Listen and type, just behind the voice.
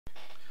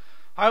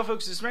Hi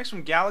folks, this is Max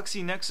from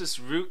Galaxy Nexus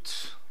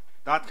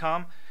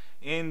Root.com,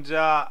 and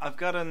I've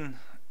got an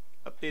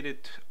updated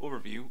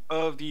overview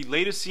of the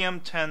latest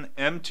CM10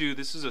 M2.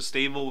 This is a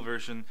stable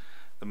version,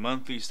 the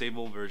monthly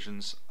stable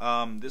versions.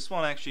 This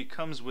one actually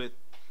comes with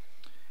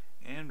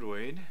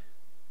Android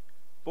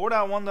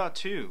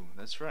 4.1.2.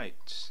 That's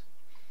right,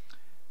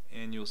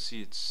 and you'll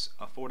see it's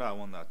a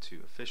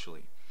 4.1.2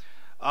 officially.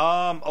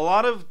 A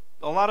lot of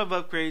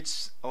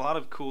upgrades, a lot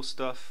of cool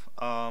stuff.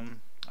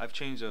 I've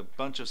changed a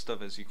bunch of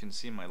stuff, as you can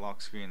see in my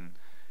lock screen,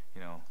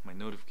 my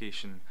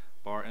notification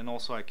bar, and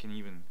also I can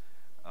even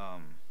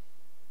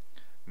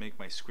make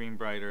my screen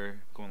brighter,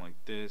 going like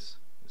this.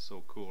 It's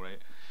so cool, right?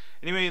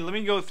 Anyway, let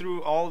me go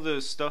through all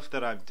the stuff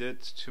that I've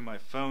did to my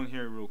phone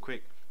here real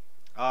quick.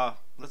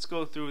 Let's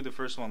go through the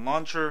first one.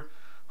 Launcher,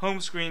 home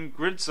screen,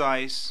 grid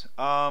size.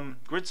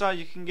 Grid size,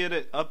 you can get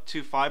it up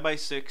to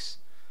 5x6.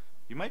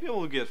 You might be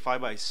able to get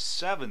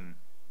 5x7.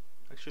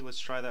 Actually, let's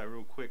try that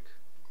real quick.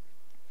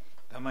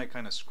 That might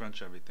kind of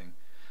scrunch everything.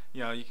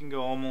 Yeah, you can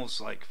go almost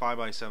like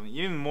 5x7,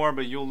 even more,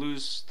 but you'll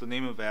lose the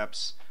name of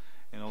apps,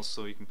 and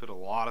also you can put a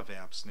lot of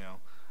apps now.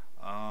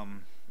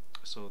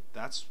 So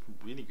that's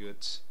really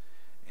good.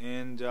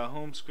 And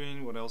home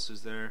screen, what else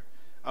is there?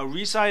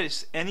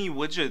 Resize any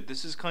widget.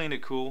 This is kind of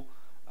cool.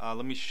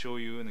 Let me show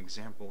you an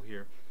example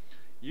here.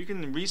 You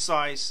can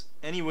resize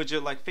any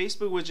widget, like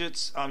Facebook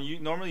widgets.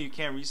 Normally you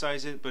can't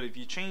resize it, but if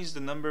you change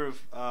the number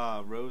of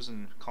rows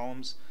and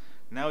columns,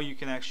 now you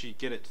can actually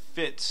get it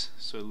fit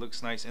so it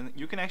looks nice, and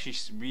you can actually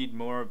read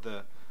more of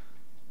the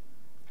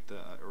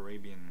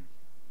Arabian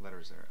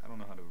letters there. I don't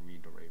know how to read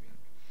Arabian,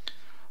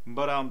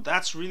 but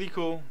that's really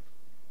cool.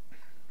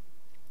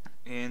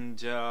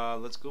 And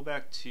let's go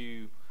back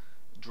to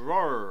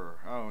drawer.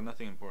 Oh,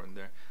 nothing important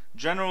there.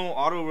 General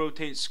auto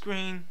rotate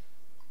screen,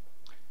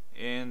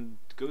 and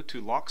go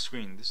to lock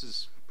screen. This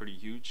is pretty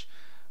huge.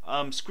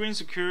 Screen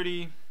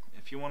security.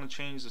 If you want to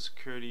change the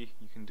security,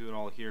 you can do it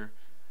all here.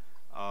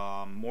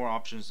 More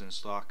options than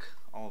stock,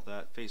 all of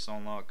that. Face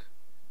unlock,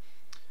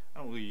 I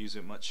don't really use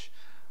it much.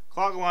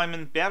 Clock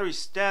alignment, battery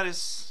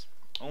status,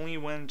 only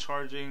when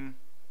charging.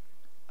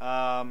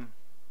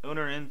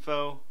 Owner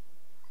info,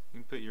 you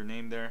can put your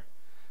name there.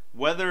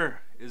 Weather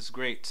is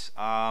great.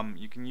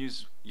 You can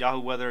use Yahoo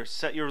Weather,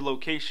 set your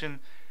location,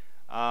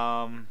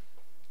 and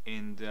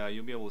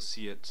you'll be able to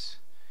see it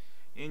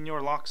in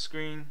your lock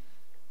screen.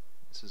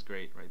 This is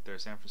great right there,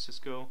 San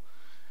Francisco.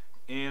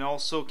 And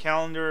also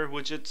calendar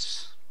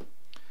widgets.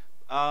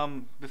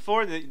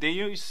 Before they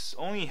used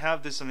only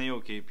have this on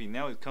AOKP.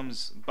 Now it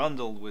comes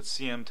bundled with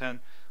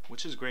CM10,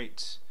 which is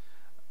great.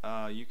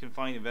 You can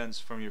find events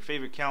from your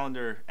favorite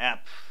calendar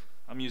app.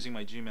 I'm using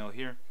my Gmail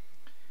here,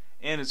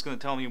 and it's going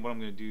to tell me what I'm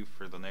going to do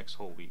for the next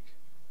whole week.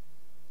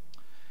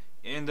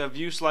 And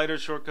view slider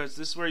shortcuts.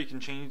 This is where you can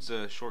change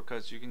the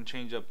shortcuts. You can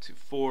change up to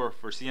 4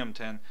 for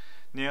CM10.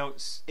 Now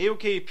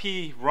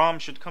AOKP ROM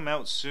should come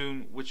out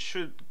soon, which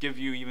should give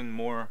you even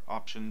more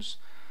options.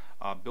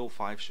 Build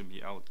 5 should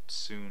be out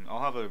soon.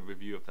 I'll have a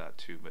review of that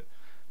too, but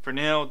for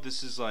now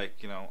this is like,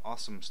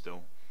 awesome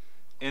still.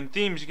 And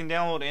themes, you can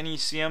download any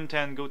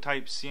CM10, go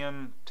type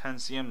CM10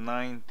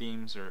 CM9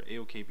 themes or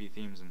AOKP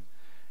themes, and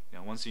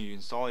once you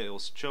install it, it'll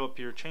show up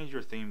here. Change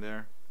your theme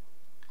there.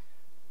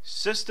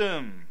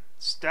 System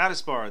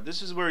status bar.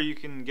 This is where you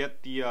can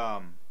get the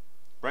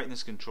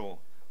brightness control.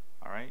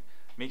 Alright,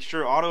 make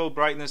sure auto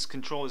brightness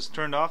control is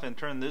turned off and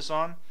turn this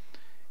on,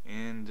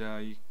 and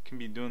you can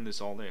be doing this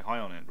all day. High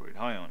on Android,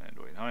 high on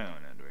Android, high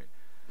on Android.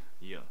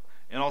 Yeah.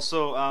 And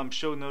also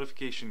show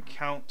notification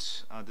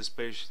count,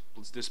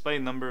 display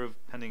number of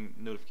pending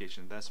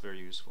notifications. That's very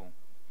useful.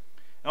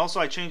 And also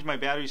I changed my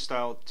battery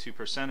style to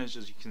percentage.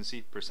 As you can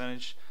see,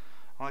 percentage,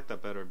 I like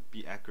that better,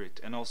 be accurate.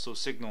 And also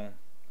signal,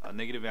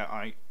 negative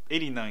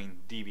 89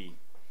 dB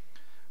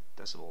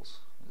decibels.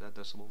 Is that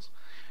decibels?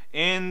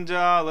 And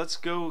let's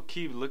go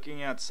keep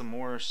looking at some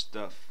more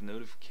stuff.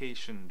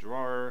 Notification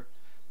drawer.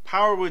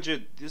 Power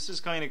widget. This is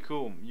kind of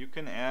cool. You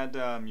can add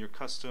your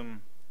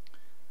custom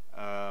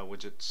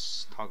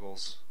widgets,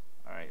 toggles.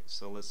 Alright,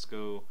 so let's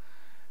go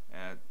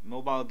at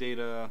mobile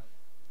data,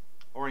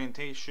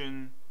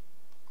 orientation,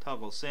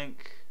 toggle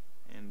sync,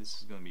 and this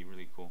is going to be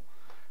really cool.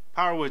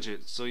 Power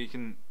widget, so you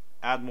can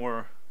add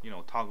more,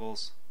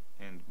 toggles,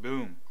 and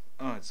boom,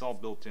 it's all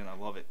built in. I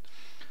love it.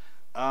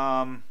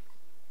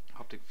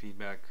 Haptic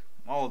feedback,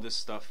 all of this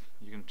stuff,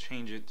 you can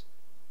change it.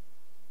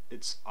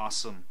 It's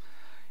awesome.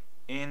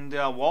 And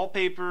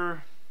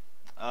wallpaper,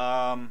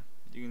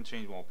 you can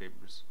change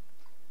wallpapers.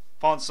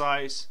 Font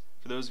size,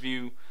 for those of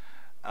you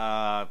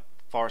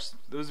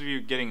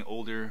getting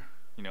older,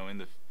 in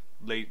the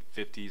late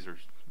 50s or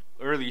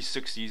early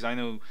 60s, I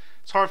know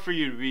it's hard for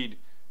you to read.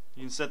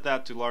 You can set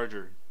that to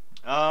larger.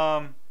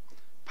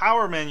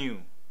 Power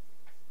menu,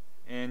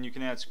 and you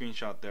can add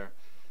screenshot there.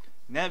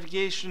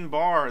 Navigation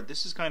bar,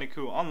 this is kind of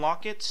cool.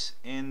 Unlock it,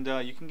 and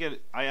you can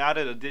get. I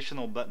added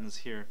additional buttons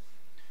here,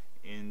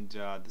 and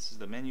this is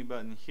the menu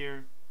button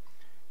here,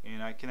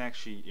 and I can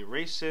actually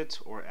erase it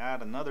or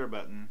add another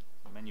button,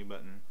 menu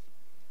button,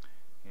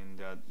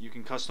 and you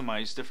can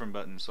customize different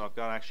buttons. So I've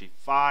got actually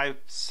five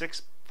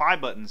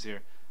buttons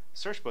here.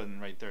 search button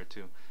right there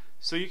too.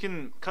 So you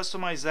can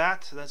customize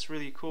that. That's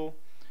really cool.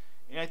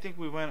 And I think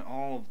we went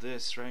all of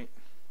this, right?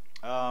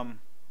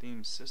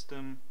 Theme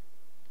system.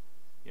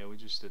 Yeah, we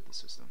just did the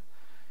system.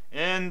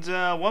 And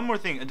one more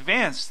thing,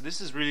 advanced. This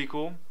is really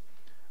cool.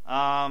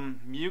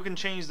 You can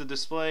change the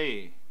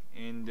display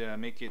and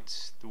make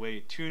it the way,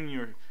 tune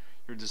your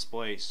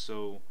display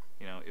so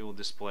it will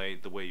display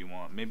the way you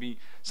want. Maybe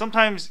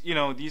sometimes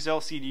these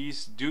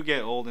LCDs do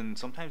get old and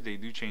sometimes they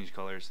do change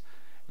colors,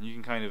 and you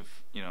can kind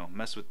of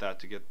mess with that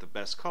to get the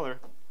best color.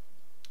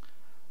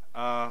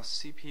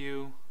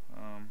 CPU,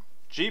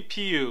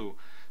 GPU.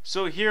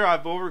 So here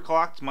I've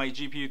overclocked my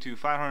GPU to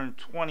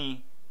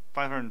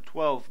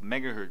 512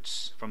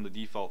 megahertz from the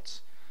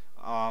defaults.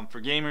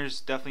 For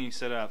gamers, definitely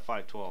set it at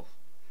 512.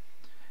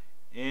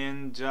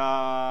 And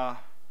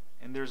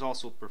there's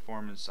also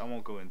performance. I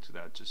won't go into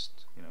that.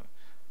 Just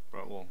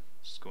but we'll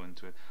just go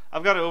into it.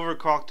 I've got it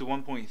overclocked to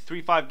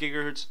 1.35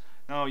 gigahertz.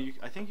 Now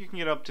I think you can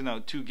get up to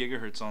now 2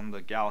 gigahertz on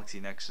the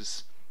Galaxy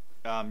Nexus.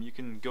 You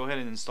can go ahead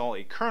and install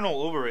a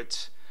kernel over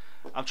it.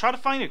 I've tried to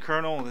find a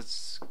kernel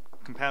that's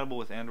compatible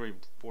with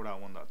Android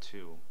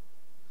 4.1.2.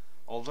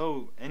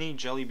 Although any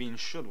Jelly Bean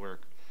should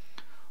work.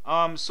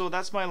 So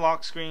that's my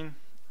lock screen,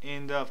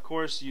 and of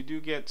course you do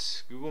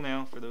get Google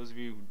Now. For those of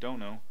you who don't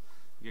know,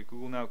 you get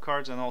Google Now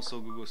cards and also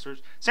Google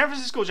Search. San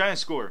Francisco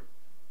Giants score.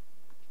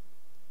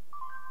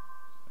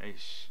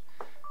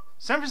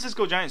 San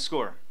Francisco Giants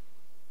score.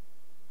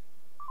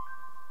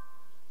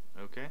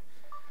 Okay.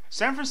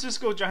 San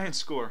Francisco Giants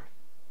score.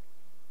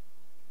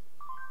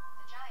 The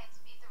Giants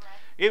beat the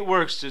Reds. It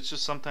works. It's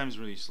just sometimes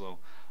really slow.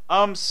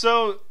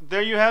 So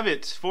there you have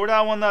it.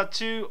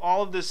 4.1.2,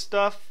 all of this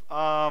stuff.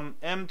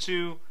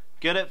 M2,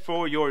 get it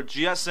for your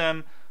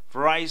GSM,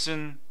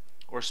 Verizon,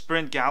 or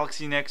Sprint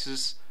Galaxy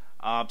Nexus.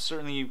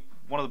 Certainly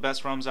one of the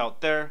best ROMs out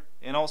there.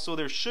 And also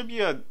there should be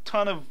a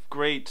ton of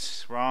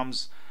great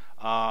ROMs,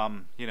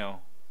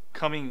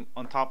 coming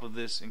on top of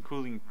this,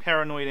 including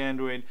Paranoid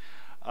Android,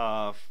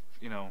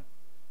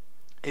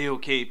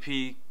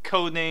 AOKP,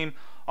 Codename.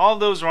 All of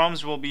those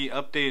ROMs will be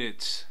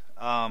updated.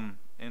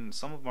 And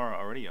some of them are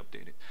already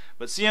updated.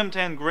 But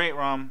CM10, great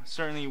ROM,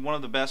 certainly one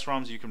of the best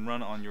ROMs you can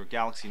run on your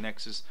Galaxy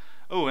Nexus.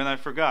 Oh, and I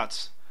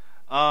forgot,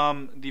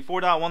 the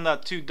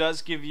 4.1.2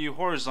 does give you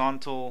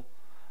horizontal,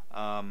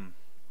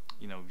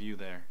 view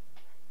there.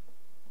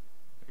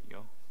 There you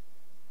go.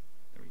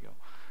 There we go.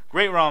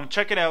 Great ROM.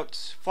 Check it out.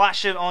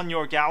 Flash it on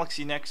your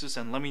Galaxy Nexus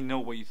and let me know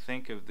what you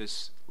think of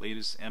this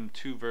latest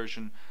M2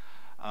 version.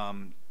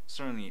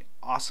 Certainly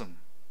awesome,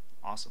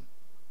 awesome.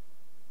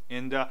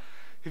 And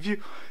if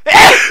you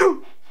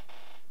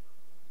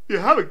you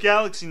have a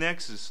Galaxy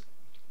Nexus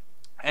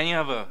and you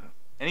have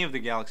any of the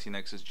Galaxy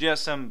Nexus,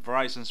 GSM,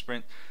 Verizon,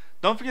 Sprint,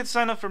 don't forget to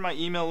sign up for my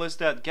email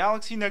list at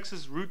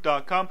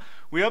galaxynexusroot.com.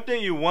 We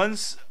update you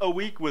once a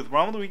week with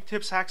ROM of the Week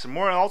tips, hacks, and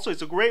more. And also,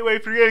 it's a great way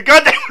for you to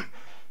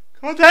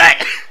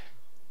contact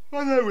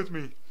with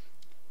me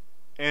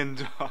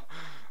and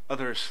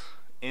others.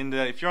 And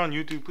if you're on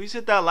YouTube, please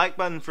hit that like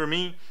button for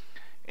me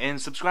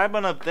and subscribe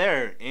button up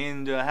there.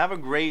 And have a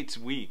great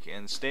week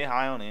and stay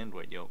high on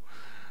Android, yo.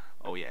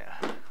 Oh yeah.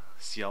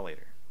 See y'all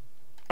later.